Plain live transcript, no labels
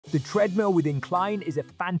The treadmill with Incline is a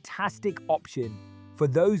fantastic option for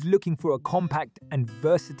those looking for a compact and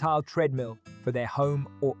versatile treadmill for their home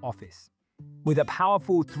or office. With a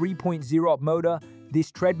powerful 3.0 motor,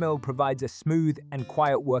 this treadmill provides a smooth and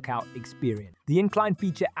quiet workout experience. The Incline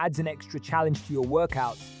feature adds an extra challenge to your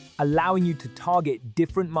workouts, allowing you to target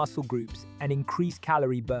different muscle groups and increase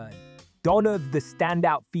calorie burn. One of the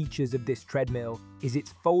standout features of this treadmill is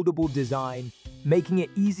its foldable design, making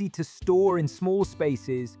it easy to store in small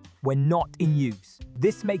spaces when not in use.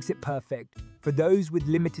 This makes it perfect for those with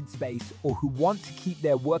limited space or who want to keep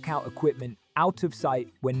their workout equipment out of sight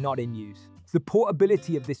when not in use. The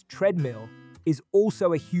portability of this treadmill is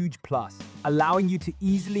also a huge plus, allowing you to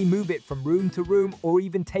easily move it from room to room or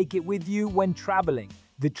even take it with you when traveling.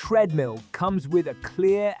 The treadmill comes with a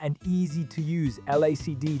clear and easy-to-use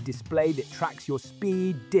LCD display that tracks your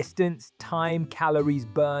speed, distance, time, calories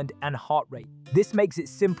burned, and heart rate. This makes it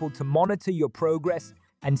simple to monitor your progress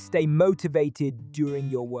and stay motivated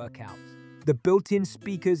during your workouts. The built-in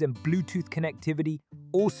speakers and Bluetooth connectivity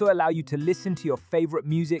also allow you to listen to your favorite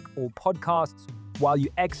music or podcasts while you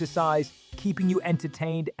exercise, keeping you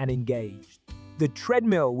entertained and engaged. The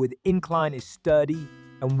treadmill with Incline is sturdy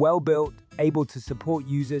and well-built, able to support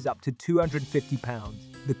users up to 250 pounds.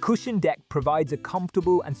 The cushion deck provides a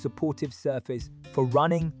comfortable and supportive surface for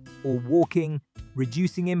running or walking,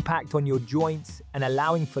 reducing impact on your joints and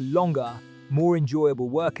allowing for longer, more enjoyable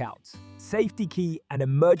workouts. Safety key and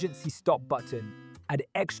emergency stop button add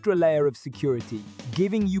extra layer of security,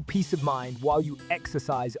 giving you peace of mind while you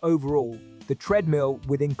exercise. Overall, the treadmill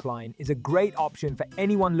with Incline is a great option for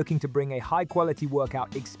anyone looking to bring a high-quality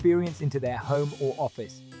workout experience into their home or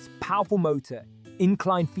office. Its powerful motor,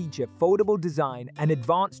 Incline feature, foldable design, and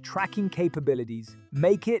advanced tracking capabilities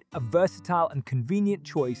make it a versatile and convenient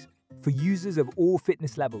choice for users of all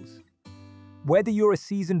fitness levels. Whether you're a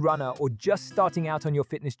seasoned runner or just starting out on your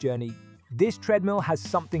fitness journey, this treadmill has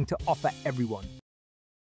something to offer everyone.